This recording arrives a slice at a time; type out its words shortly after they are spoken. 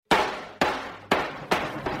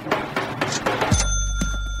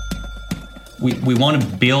We want to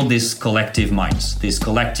build these collective minds, these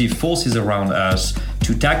collective forces around us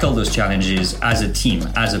to tackle those challenges as a team,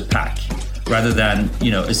 as a pack, rather than,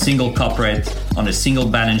 a single corporate on a single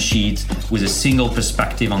balance sheet with a single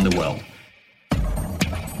perspective on the world.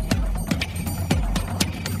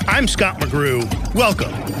 I'm Scott McGrew.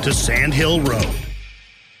 Welcome to Sand Hill Road.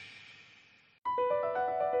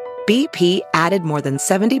 BP added more than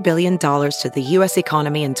 $70 billion to the U.S.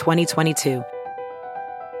 economy in 2022.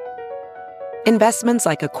 Investments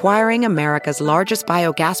like acquiring America's largest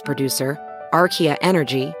biogas producer, Archaea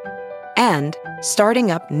Energy, and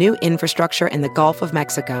starting up new infrastructure in the Gulf of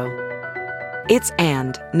Mexico. It's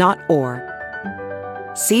and, not or.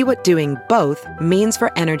 See what doing both means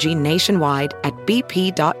for energy nationwide at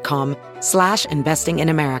bp.com/investing in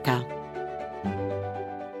America.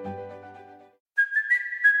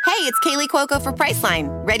 Hey, it's Kaylee Cuoco for Priceline.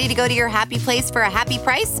 Ready to go to your happy place for a happy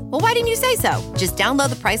price? Well, why didn't you say so? Just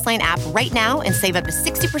download the Priceline app right now and save up to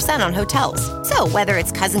 60% on hotels. So whether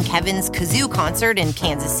it's Cousin Kevin's Kazoo Concert in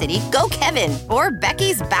Kansas City, go Kevin, or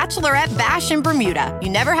Becky's Bachelorette Bash in Bermuda,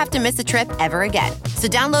 you never have to miss a trip ever again. So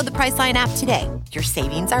download the Priceline app today. Your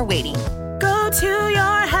savings are waiting. Go to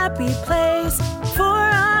your happy place for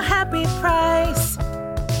a happy price.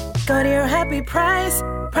 Go to your happy price,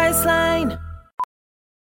 Priceline.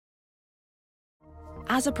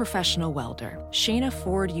 As a professional welder, Shayna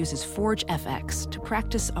Ford uses Forge FX to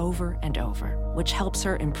practice over and over, which helps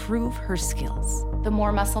her improve her skills. The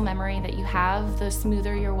more muscle memory that you have, the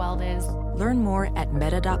smoother your weld is. Learn more at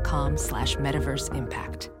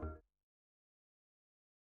meta.com/metaverseimpact.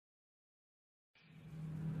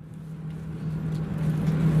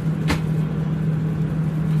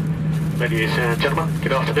 Ladies and gentlemen,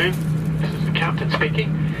 good afternoon. This is the captain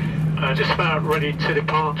speaking. Just about ready to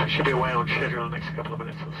depart. We should be away on schedule in the next couple of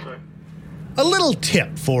minutes or so. A little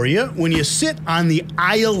tip for you when you sit on the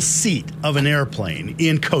aisle seat of an airplane,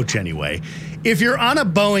 in coach anyway. If you're on a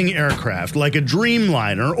Boeing aircraft like a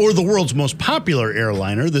Dreamliner or the world's most popular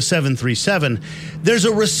airliner, the 737, there's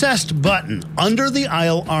a recessed button under the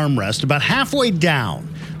aisle armrest about halfway down.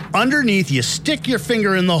 Underneath, you stick your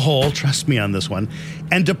finger in the hole, trust me on this one,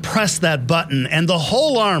 and depress that button, and the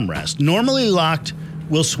whole armrest, normally locked,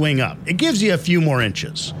 will swing up. It gives you a few more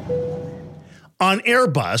inches. On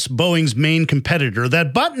Airbus, Boeing's main competitor,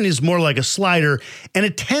 that button is more like a slider, and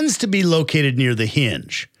it tends to be located near the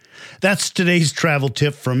hinge. That's today's travel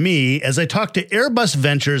tip from me as I talk to Airbus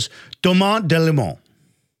Ventures' Thomas Delimont.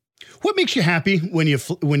 What makes you happy when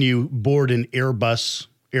you board an Airbus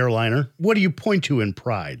airliner? What do you point to in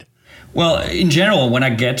pride? Well, in general, when I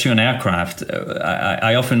get to an aircraft,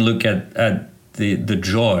 I often look at the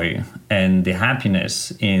joy and the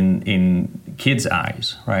happiness in kids'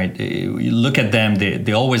 eyes, right? You look at them;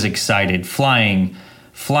 they're always excited. Flying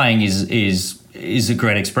is a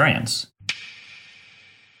great experience.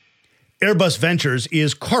 Airbus Ventures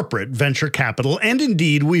is corporate venture capital, and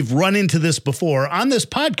indeed, we've run into this before on this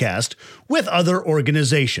podcast with other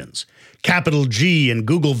organizations. Capital G and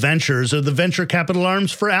Google Ventures are the venture capital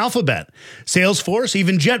arms for Alphabet. Salesforce,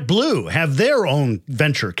 even JetBlue, have their own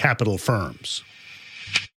venture capital firms.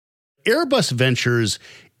 Airbus Ventures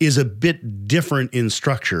is a bit different in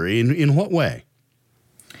structure. In what way?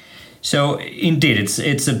 So indeed,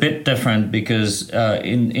 it's a bit different because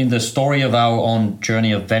in the story of our own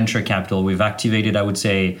journey of venture capital, we've activated, I would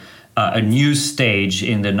say, a new stage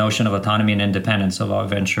in the notion of autonomy and independence of our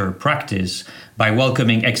venture practice by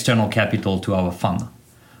welcoming external capital to our fund,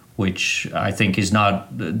 which I think is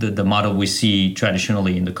not the model we see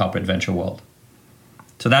traditionally in the corporate venture world.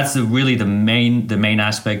 So that's really the main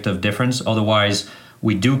aspect of difference. Otherwise,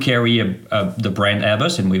 we do carry the brand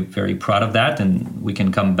Airbus, and we're very proud of that. And we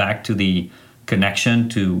can come back to the connection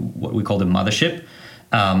to what we call the mothership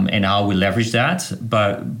and how we leverage that.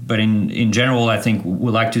 But in general, I think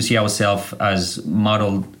we like to see ourselves as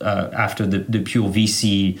modeled after the pure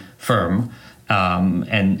VC firm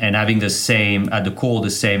and having the same, at the core,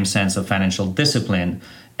 the same sense of financial discipline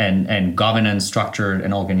and governance, structure,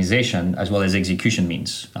 and organization, as well as execution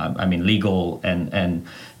means. Legal and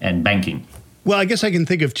banking. Well, I guess I can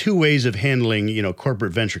think of two ways of handling,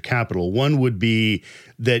 corporate venture capital. One would be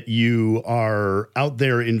that you are out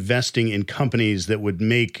there investing in companies that would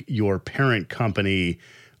make your parent company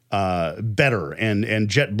better, and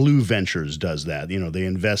JetBlue Ventures does that. They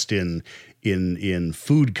invest in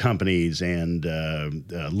food companies and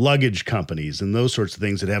luggage companies and those sorts of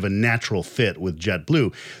things that have a natural fit with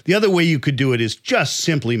JetBlue. The other way you could do it is just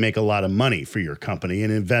simply make a lot of money for your company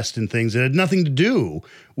and invest in things that had nothing to do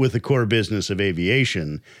with the core business of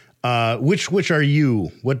aviation. Which are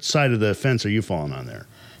you? What side of the fence are you falling on there?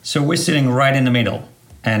 So we're sitting right in the middle.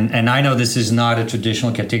 And I know this is not a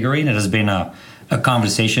traditional category, and it has been a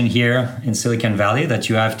conversation here in Silicon Valley that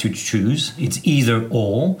you have to choose. It's either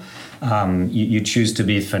or. You choose to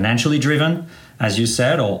be financially driven, as you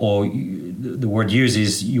said, or the word used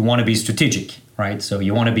is you want to be strategic, right? So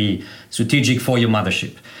you want to be strategic for your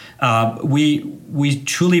mothership. We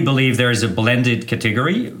truly believe there is a blended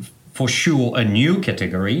category, for sure a new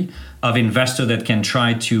category of investor that can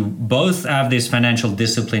try to both have this financial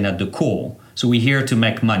discipline at the core. So we're here to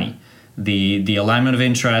make money. The alignment of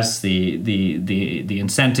interests, the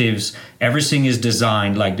incentives, everything is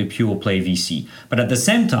designed like the pure play VC. But at the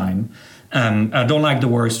same time, I don't like the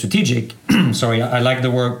word strategic. Sorry, I like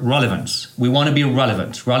the word relevance. We want to be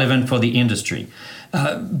relevant for the industry.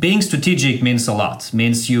 Being strategic means a lot.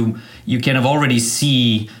 Means you kind of already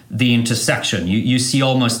see the intersection. You see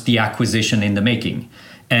almost the acquisition in the making.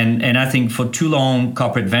 And I think for too long,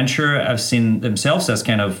 corporate venture have seen themselves as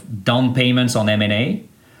kind of down payments on M&A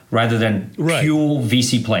rather than pure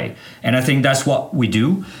VC play. And I think that's what we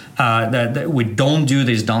do. That we don't do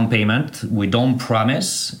this down payment. We don't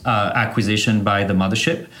promise acquisition by the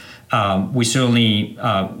mothership. We certainly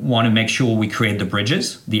want to make sure we create the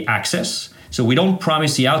bridges, the access. So we don't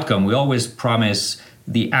promise the outcome. We always promise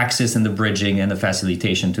the access and the bridging and the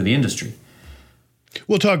facilitation to the industry.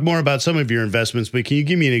 We'll talk more about some of your investments, but can you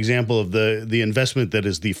give me an example of the investment that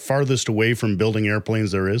is the farthest away from building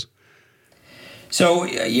airplanes there is? So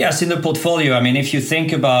yes, in the portfolio, I mean, if you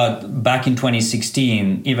think about back in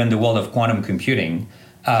 2016, even the world of quantum computing,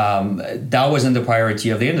 that wasn't the priority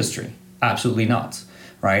of the industry. Absolutely not,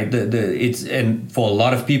 right? And for a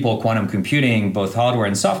lot of people, quantum computing, both hardware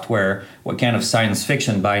and software, were kind of science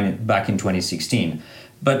fiction back in 2016.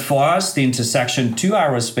 But for us, the intersection to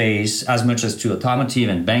aerospace, as much as to automotive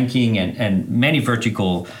and banking and many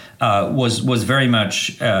vertical, was very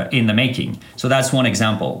much in the making. So that's one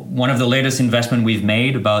example. One of the latest investment we've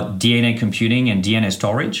made about DNA computing and DNA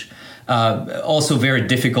storage, also very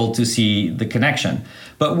difficult to see the connection.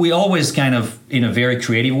 But we always kind of, in a very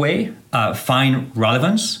creative way, find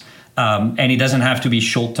relevance. And it doesn't have to be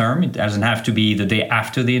short term. It doesn't have to be the day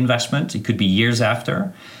after the investment. It could be years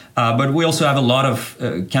after. But we also have a lot of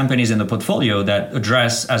companies in the portfolio that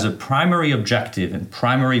address as a primary objective and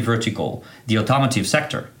primary vertical the automotive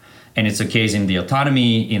sector. And it's a case in the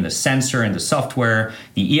autonomy, in the sensor, in the software,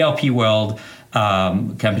 the ERP world.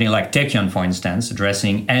 Company like Tekion, for instance,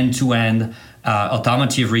 addressing end-to-end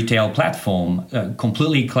automotive retail platform,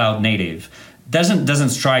 completely cloud native, doesn't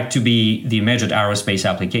strike to be the immediate aerospace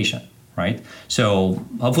application, right? So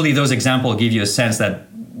hopefully those examples give you a sense that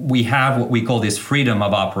we have what we call this freedom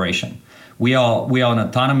of operation. We are an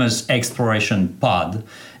autonomous exploration pod,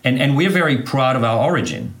 and we're very proud of our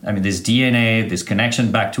origin. I mean, this DNA, this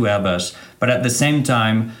connection back to Airbus, but at the same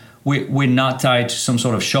time, we're not tied to some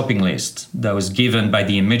sort of shopping list that was given by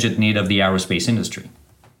the immediate need of the aerospace industry.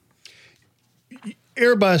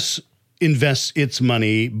 Airbus invests its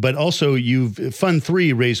money, but also Fund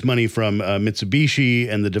 3 raised money from Mitsubishi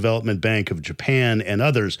and the Development Bank of Japan and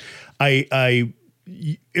others.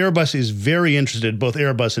 Airbus is very interested, both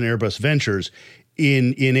Airbus and Airbus Ventures,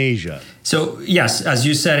 in Asia. So yes, as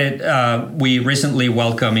you said it, we recently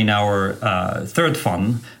welcomed in our third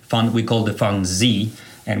fund we call the Fund Z,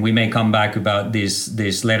 and we may come back about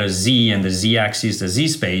this letter Z and the Z axis, the Z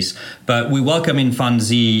space, but we welcome in Fund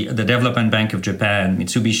Z the Development Bank of Japan,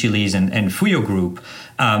 Mitsubishi Lease, and Fuyo Group,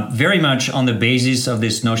 very much on the basis of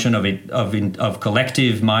this notion of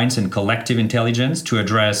collective minds and collective intelligence to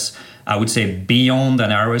address, I would say, beyond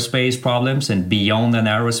an aerospace problems and beyond an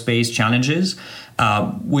aerospace challenges.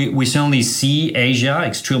 We certainly see Asia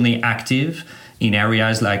extremely active in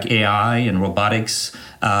areas like AI and robotics.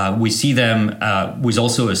 We see them with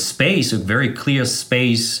also a very clear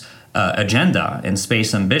space agenda and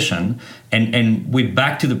space ambition. And we're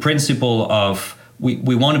back to the principle of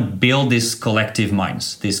we want to build these collective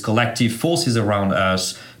minds, these collective forces around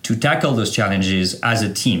us to tackle those challenges as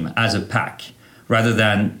a team, as a pack, rather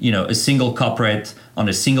than a single corporate on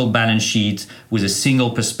a single balance sheet with a single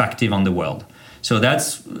perspective on the world. So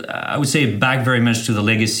that's, I would say, back very much to the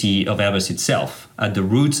legacy of Airbus itself. At the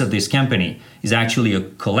roots of this company is actually a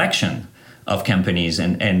collection of companies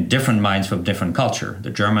and different minds from different culture. The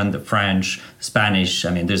German, the French, Spanish. I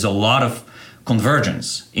mean, there's a lot of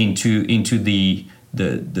convergence into the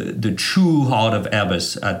true heart of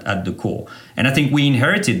Airbus at the core. And I think we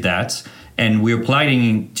inherited that, and we're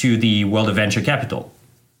applying it to the world of venture capital.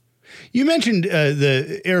 You mentioned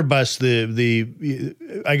the Airbus.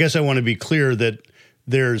 I guess I want to be clear that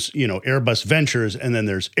there's Airbus Ventures and then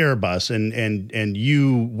there's Airbus, and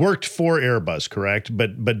you worked for Airbus, correct?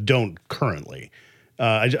 But don't currently.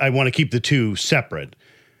 I want to keep the two separate.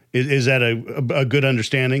 Is that a good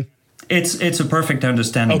understanding? It's a perfect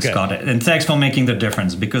understanding, Okay. Scott. And thanks for making the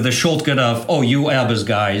difference, because the shortcut of, oh, you Airbus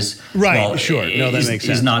guys, Right, well, sure. No, that makes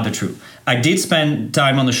sense. is not the truth. I did spend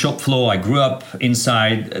time on the shop floor. I grew up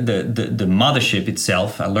inside the mothership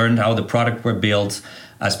itself. I learned how the product were built.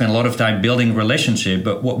 I spent a lot of time building relationship.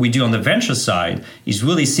 But what we do on the venture side is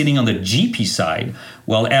really sitting on the GP side,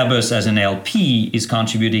 while Airbus as an LP is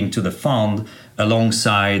contributing to the fund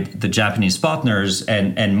alongside the Japanese partners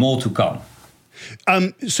and more to come.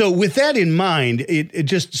 So with that in mind, it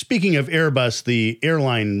just speaking of Airbus, the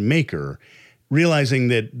airline maker, realizing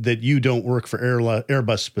that you don't work for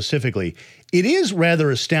Airbus specifically, it is rather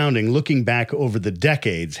astounding looking back over the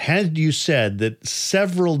decades. Had you said that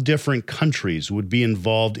several different countries would be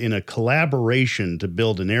involved in a collaboration to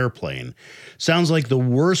build an airplane, sounds like the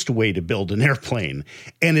worst way to build an airplane.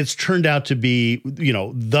 And it's turned out to be,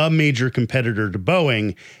 the major competitor to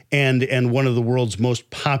Boeing and one of the world's most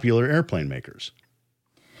popular airplane makers.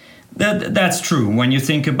 That's true. When you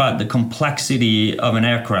think about the complexity of an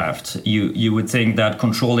aircraft, you would think that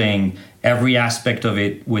controlling every aspect of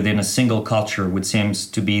it within a single culture would seem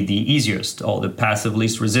to be the easiest, or the path of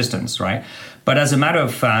least resistance, right? But as a matter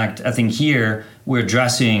of fact, I think here we're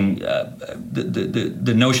addressing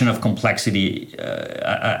the notion of complexity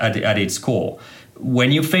at its core.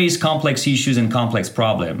 When you face complex issues and complex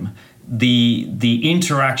problems, the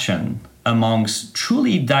interaction amongst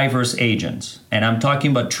truly diverse agents, and I'm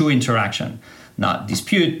talking about true interaction, not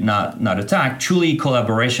dispute, not attack, truly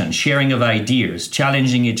collaboration, sharing of ideas,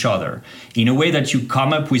 challenging each other in a way that you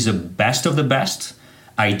come up with the best of the best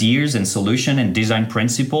ideas and solution and design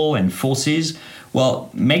principle and forces,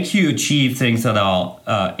 make you achieve things that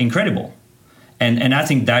are incredible. And I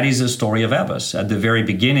think that is the story of Airbus. At the very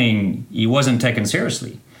beginning, he wasn't taken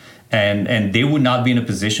seriously. And they would not be in a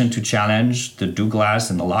position to challenge the Douglas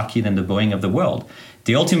and the Lockheed and the Boeing of the world.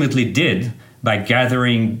 They ultimately did by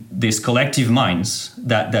gathering these collective minds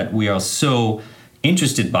that we are so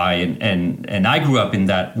interested by. And I grew up in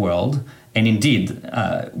that world. And indeed,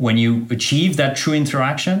 when you achieve that true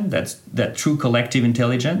interaction, that true collective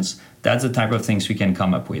intelligence, that's the type of things we can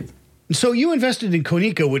come up with. So you invested in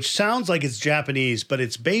Konica, which sounds like it's Japanese, but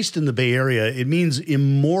it's based in the Bay Area. It means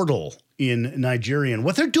immortal in Nigerian.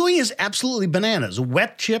 What they're doing is absolutely bananas.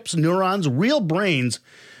 Wet chips, neurons, real brains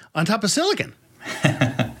on top of silicon.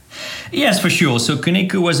 Yes, for sure. So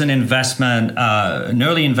Konica was an investment, an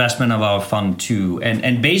early investment of our fund too.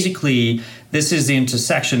 And basically, this is the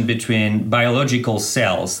intersection between biological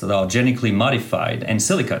cells that are genetically modified and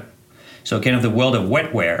silicon. So kind of the world of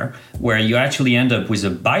wetware, where you actually end up with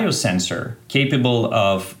a biosensor capable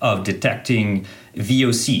of detecting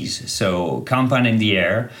VOCs, so compound in the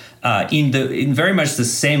air, in very much the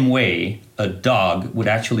same way a dog would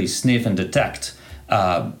actually sniff and detect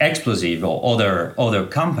explosive or other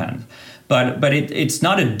compound. But it's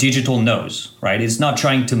not a digital nose, right? It's not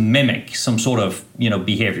trying to mimic some sort of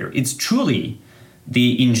behavior. It's truly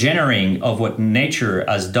the engineering of what nature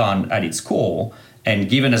has done at its core and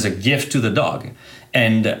given as a gift to the dog.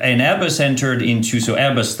 And Airbus entered into, so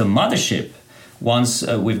Airbus, the mothership, once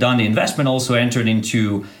we've done the investment, also entered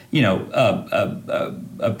into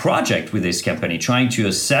a project with this company, trying to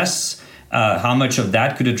assess how much of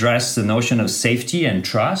that could address the notion of safety and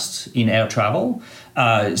trust in air travel.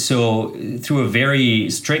 So through a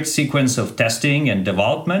very strict sequence of testing and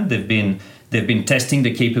development, they've been testing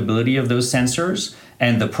the capability of those sensors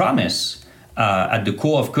and the promise at the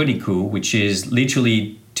core of Konica, which is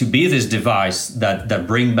literally to be this device that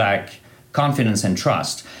bring back confidence and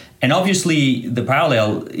trust. And obviously, the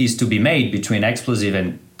parallel is to be made between explosive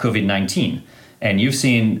and COVID-19. And you've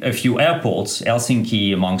seen a few airports,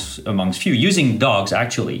 Helsinki amongst few, using dogs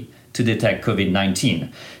actually to detect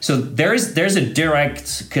COVID-19. So there's a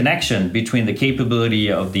direct connection between the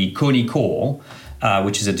capability of the Konica,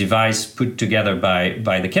 which is a device put together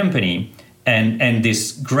by the company, and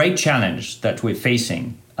this great challenge that we're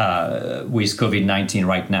facing with COVID-19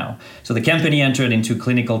 right now. So the company entered into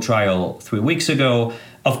clinical trial 3 weeks ago.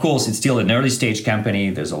 Of course, it's still an early stage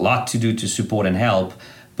company. There's a lot to do to support and help,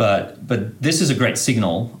 but this is a great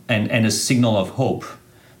signal and a signal of hope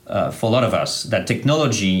for a lot of us that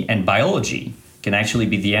technology and biology can actually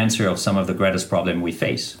be the answer of some of the greatest problems we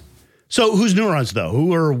face. So who's neurons, though?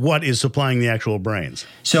 Who or what is supplying the actual brains?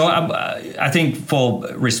 So I think for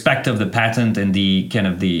respect of the patent and the kind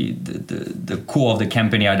of the core of the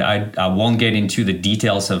company, I won't get into the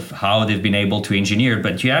details of how they've been able to engineer,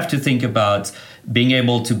 but you have to think about being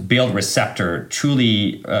able to build receptor,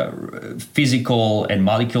 truly physical and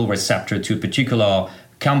molecule receptor to a particular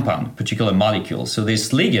compound, particular molecule. So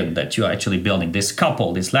this ligand that you're actually building, this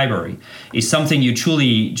couple, this library, is something you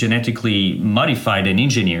truly genetically modified and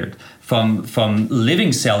engineered from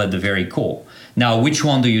living cell at the very core. Now, which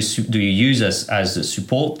one do you use as a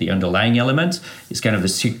support, the underlying element? Is kind of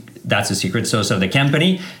that's a secret sauce of the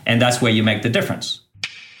company, and that's where you make the difference.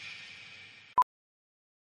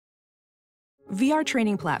 VR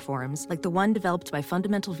training platforms, like the one developed by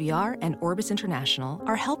Fundamental VR and Orbis International,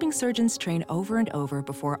 are helping surgeons train over and over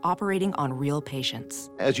before operating on real patients.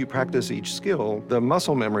 As you practice each skill, the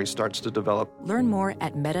muscle memory starts to develop. Learn more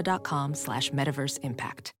at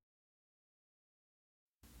meta.com/metaverseimpact.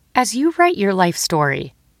 As you write your life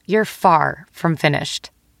story, you're far from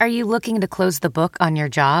finished. Are you looking to close the book on your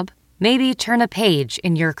job? Maybe turn a page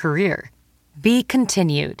in your career? Be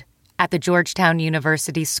continued at the Georgetown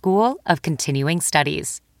University School of Continuing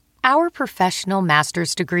Studies. Our professional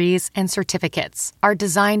master's degrees and certificates are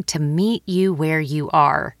designed to meet you where you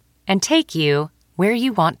are and take you where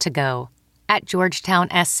you want to go. At Georgetown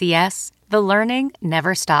SCS, the learning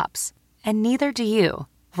never stops, and neither do you.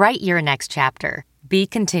 Write your next chapter. Be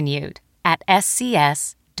continued at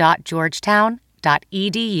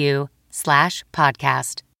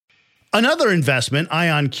scs.georgetown.edu/podcast. Another investment,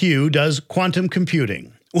 IonQ, does quantum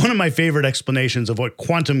computing. One of my favorite explanations of what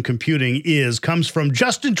quantum computing is comes from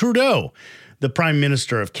Justin Trudeau, the Prime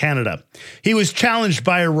Minister of Canada. He was challenged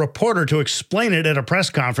by a reporter to explain it at a press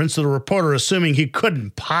conference, the reporter assuming he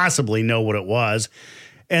couldn't possibly know what it was.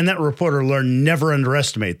 And that reporter learned never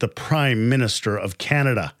underestimate the Prime Minister of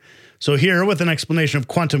Canada. So here, with an explanation of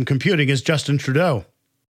quantum computing, is Justin Trudeau.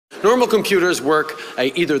 Normal computers work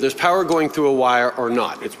either there's power going through a wire or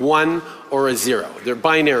not. It's 1 or a 0. They're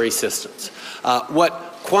binary systems. What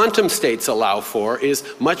quantum states allow for is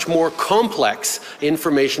much more complex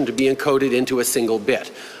information to be encoded into a single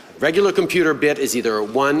bit. Regular computer bit is either a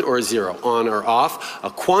 1 or a 0, on or off.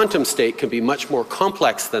 A quantum state can be much more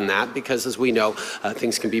complex than that because, as we know,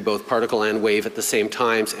 things can be both particle and wave at the same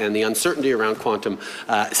times, and the uncertainty around quantum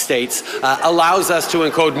states allows us to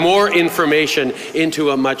encode more information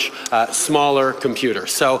into a much smaller computer.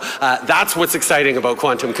 So that's what's exciting about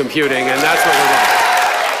quantum computing, and that's what we're doing.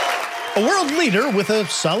 A world leader with a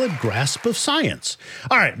solid grasp of science.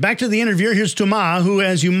 All right, back to the interview. Here's Thomas, who,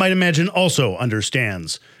 as you might imagine, also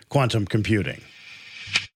understands quantum computing.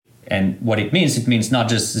 And what it means not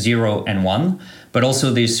just 0 and 1, but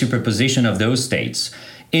also the superposition of those states.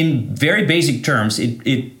 In very basic terms,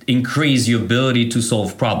 it increases your ability to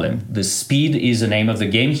solve problems. The speed is the name of the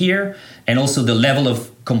game here, and also the level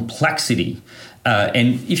of complexity.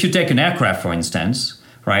 And if you take an aircraft, for instance,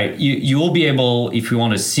 right, you will be able, if you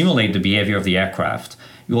want to simulate the behavior of the aircraft,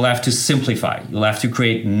 you will have to simplify. You'll have to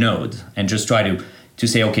create node and just try to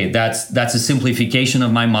say, okay, that's a simplification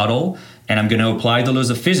of my model, and I'm going to apply the laws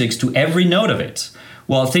of physics to every node of it.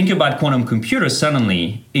 Well, think about quantum computers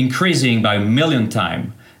suddenly increasing by 1 million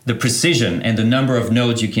times the precision and the number of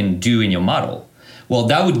nodes you can do in your model. Well,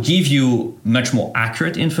 that would give you much more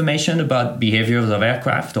accurate information about behaviors of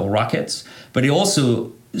aircraft or rockets, but it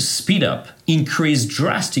also increase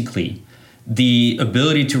drastically the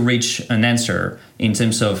ability to reach an answer in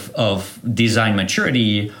terms of design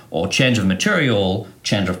maturity or change of material,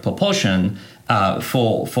 change of propulsion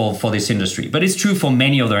for this industry. But it's true for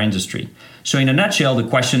many other industries. So in a nutshell, the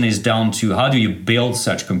question is down to how do you build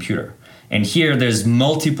such computer? And here there's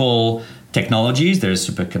multiple technologies. There's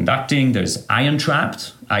superconducting, there's ion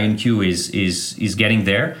trapped. IonQ is getting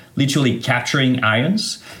there, literally capturing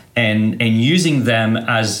ions and using them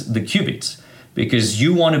as the qubits, because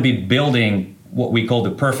you want to be building what we call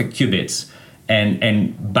the perfect qubits.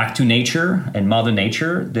 And back to nature and Mother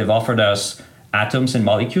Nature, they've offered us atoms and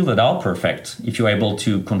molecules that are perfect if you're able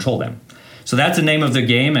to control them. So that's the name of the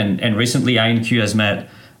game. And recently IonQ has made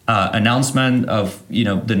announcement of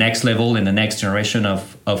the next level in the next generation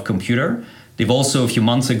of computer. They've also a few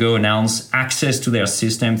months ago announced access to their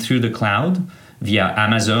system through the cloud via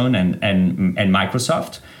Amazon and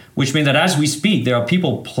Microsoft, which means that as we speak, there are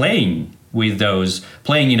people playing with those,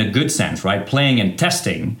 playing in a good sense, right? Playing and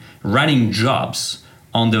testing, running jobs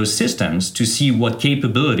on those systems to see what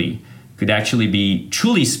capability could actually be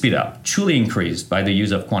truly speed up, truly increased by the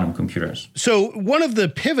use of quantum computers. So one of the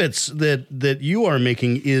pivots that you are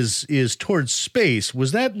making is towards space.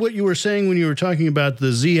 Was that what you were saying when you were talking about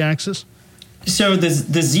the z-axis? So the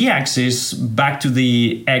z-axis, back to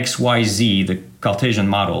the XYZ, the Cartesian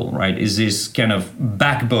model, right, is this kind of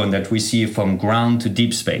backbone that we see from ground to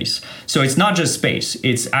deep space. So it's not just space,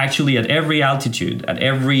 it's actually at every altitude, at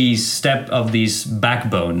every step of this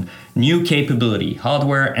backbone, new capability,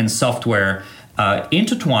 hardware and software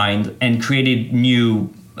intertwined and created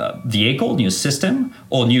new vehicle, new system,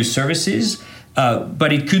 or new services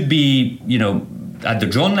But it could be, at the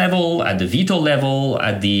drone level, at the VTOL level,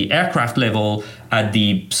 at the aircraft level, at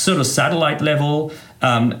the pseudo-satellite level,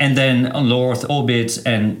 and then on low Earth orbit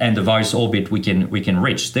and the various orbit we can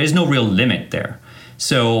reach. There's no real limit there.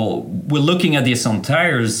 So we're looking at this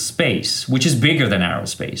entire space, which is bigger than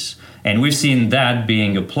aerospace. And we've seen that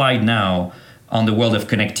being applied now on the world of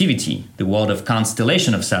connectivity, the world of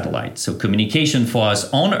constellation of satellites. So communication for us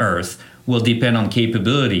on Earth will depend on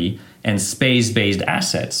capability and space-based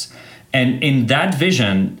assets. And in that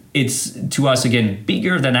vision, it's, to us, again,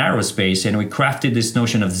 bigger than aerospace. And we crafted this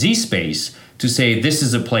notion of Z-space to say this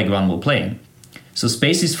is a playground we'll play in. So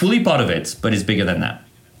space is fully part of it, but it's bigger than that.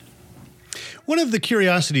 One of the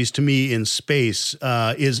curiosities to me in space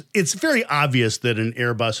is it's very obvious that an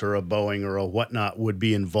Airbus or a Boeing or a whatnot would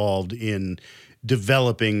be involved in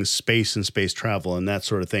developing space and space travel and that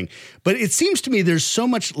sort of thing. But it seems to me there's so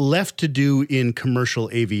much left to do in commercial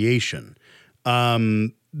aviation.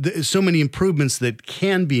 So many improvements that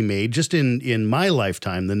can be made. Just in my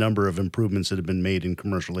lifetime, the number of improvements that have been made in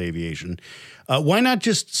commercial aviation. Why not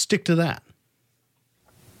just stick to that?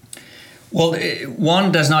 Well,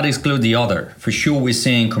 one does not exclude the other. For sure, we're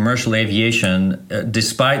seeing commercial aviation,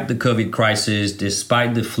 despite the COVID crisis,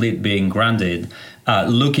 despite the fleet being grounded,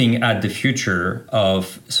 looking at the future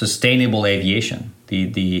of sustainable aviation.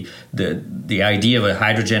 The idea of a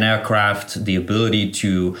hydrogen aircraft, the ability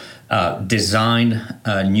to design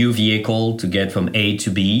a new vehicle to get from A to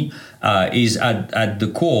B is at the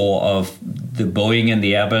core of the Boeing and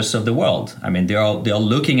the Airbus of the world. I mean, they're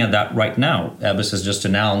looking at that right now. Airbus has just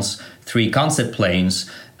announced 3 concept planes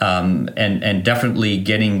and definitely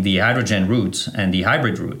getting the hydrogen route and the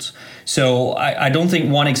hybrid route. So I don't think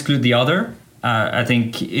one excludes the other. I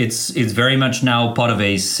think it's very much now part of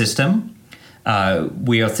a system.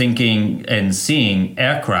 We are thinking and seeing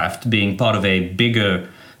aircraft being part of a bigger,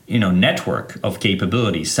 network of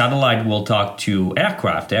capabilities. Satellite will talk to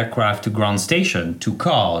aircraft to ground station, to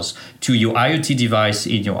cars, to your IoT device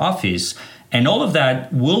in your office, and all of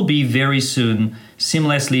that will be very soon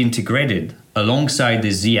seamlessly integrated alongside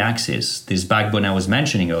the Z-axis, this backbone I was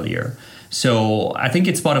mentioning earlier. So I think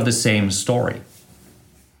it's part of the same story.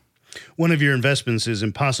 One of your investments is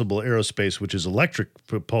Impossible Aerospace, which is electric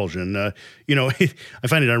propulsion. I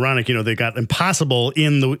find it ironic, they got impossible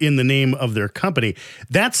in the name of their company.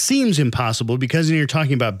 That seems impossible because you're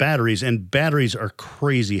talking about batteries, and batteries are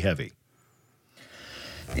crazy heavy.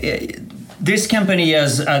 This company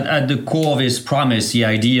has at the core of its promise the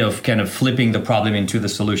idea of kind of flipping the problem into the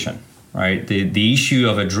solution. Right. The issue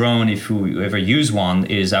of a drone, if you ever use one,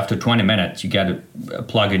 is after 20 minutes, you got to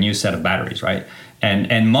plug a new set of batteries, right?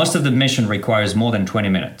 And most of the mission requires more than 20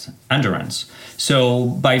 minutes endurance. So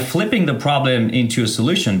by flipping the problem into a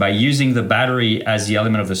solution, by using the battery as the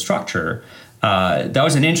element of the structure, that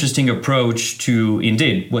was an interesting approach to,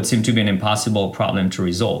 indeed, what seemed to be an impossible problem to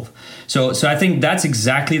resolve. So I think that's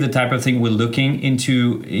exactly the type of thing we're looking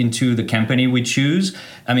into the company we choose.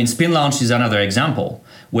 I mean, spin launch is another example.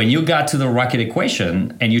 When you got to the rocket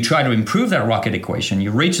equation and you try to improve that rocket equation,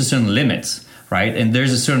 you reach a certain limit, right? And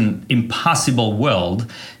there's a certain impossible world.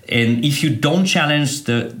 And if you don't challenge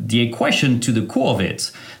the equation to the core of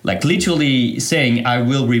it, like literally saying, I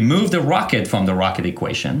will remove the rocket from the rocket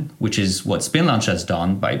equation, which is what spin launch has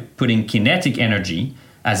done by putting kinetic energy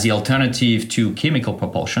as the alternative to chemical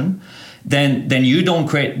propulsion, then you don't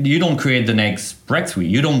create the next breakthrough.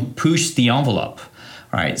 You don't push the envelope.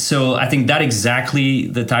 Right. So I think that's exactly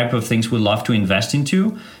the type of things we love to invest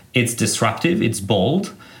into. It's disruptive, it's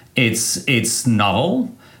bold, it's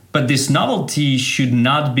novel, but this novelty should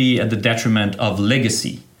not be at the detriment of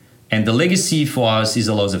legacy. And the legacy for us is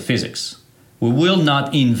the laws of physics. We will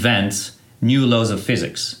not invent new laws of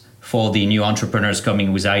physics for the new entrepreneurs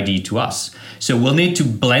coming with ID to us. So we'll need to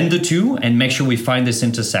blend the two and make sure we find this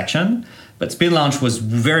intersection. But Spin Launch was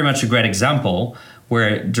very much a great example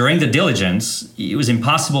where during the diligence, it was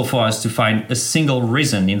impossible for us to find a single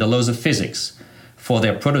reason in the laws of physics for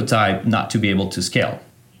their prototype not to be able to scale.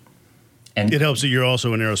 And it helps that you're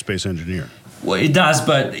also an aerospace engineer. Well, it does,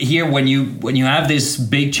 but here when you have this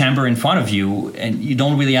big chamber in front of you and you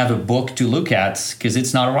don't really have a book to look at because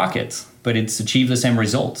it's not a rocket, but it's achieved the same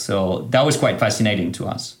result. So that was quite fascinating to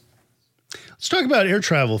us. Let's talk about air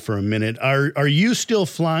travel for a minute. Are you still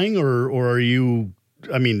flying or are you,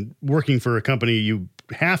 working for a company you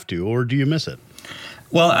have to, or do you miss it?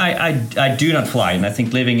 Well, I do not fly. And I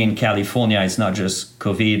think living in California, it's not just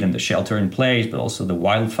COVID and the shelter in place, but also the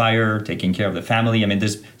wildfire, taking care of the family.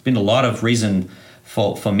 There's been a lot of reason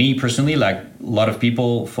for me personally, like a lot of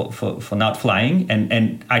people for not flying.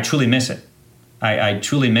 And I truly miss it. I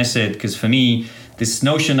truly miss it because for me, this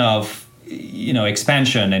notion of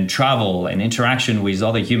expansion and travel and interaction with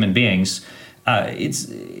other human beings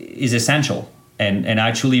is essential. And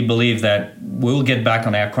I truly believe that we'll get back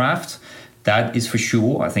on aircraft. That is for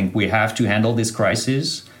sure. I think we have to handle this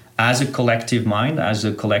crisis as a collective mind, as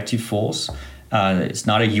a collective force. It's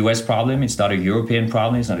not a US problem. It's not a European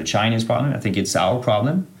problem. It's not a Chinese problem. I think it's our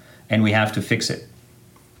problem, and we have to fix it.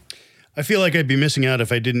 I feel like I'd be missing out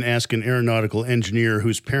if I didn't ask an aeronautical engineer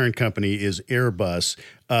whose parent company is Airbus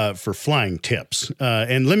for flying tips.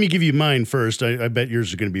 And let me give you mine first. I bet yours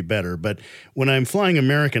is going to be better. But when I'm flying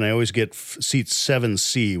American, I always get seat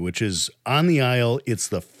 7C, which is on the aisle. It's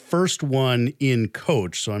the first one in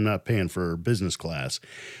coach, so I'm not paying for business class.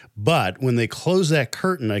 But when they close that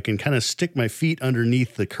curtain, I can kind of stick my feet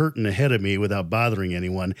underneath the curtain ahead of me without bothering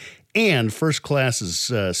anyone. And first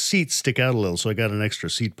class's seats stick out a little, so I got an extra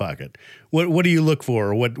seat pocket. What do you look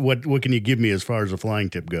for? What can you give me as far as a flying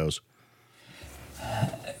tip goes?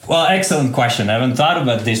 Well, excellent question. I haven't thought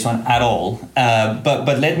about this one at all.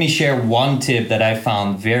 But let me share one tip that I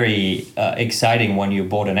found very exciting when you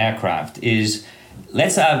board an aircraft is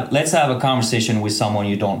let's have a conversation with someone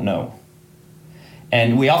you don't know.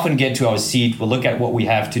 And we often get to our seat, we look at what we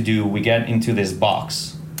have to do, we get into this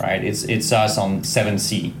box, right? It's us on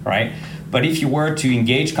 7C, right? But if you were to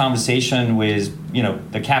engage conversation with,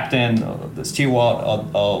 the captain, or the steward,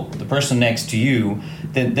 or the person next to you,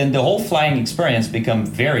 then the whole flying experience becomes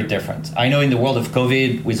very different. I know in the world of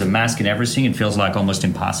COVID, with a mask and everything, it feels like almost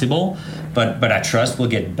impossible. But I trust we'll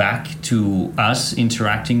get back to us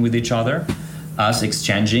interacting with each other, us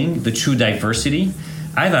exchanging the true diversity.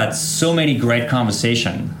 I've had so many great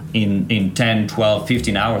conversations in 10, 12,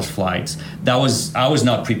 15 hours flights that I was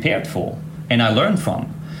not prepared for, and I learned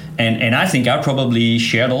from. And I think I probably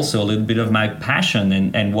shared also a little bit of my passion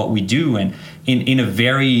and what we do, and in a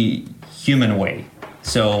very human way.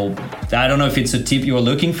 So I don't know if it's a tip you're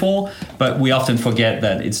looking for, but we often forget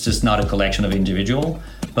that it's just not a collection of individuals,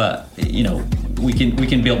 but we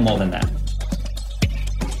can build more than that.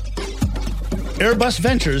 Airbus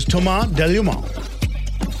Ventures, Thomas Delument.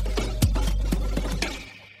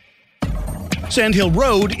 Sandhill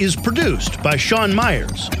Road is produced by Sean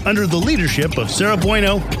Myers under the leadership of Sarah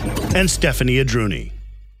Bueno and Stephanie Adruni.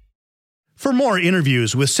 For more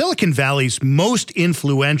interviews with Silicon Valley's most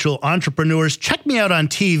influential entrepreneurs, check me out on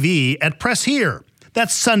TV at Press Here.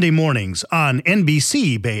 That's Sunday mornings on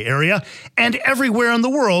NBC Bay Area and everywhere in the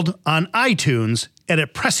world on iTunes and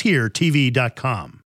at PressHereTV.com.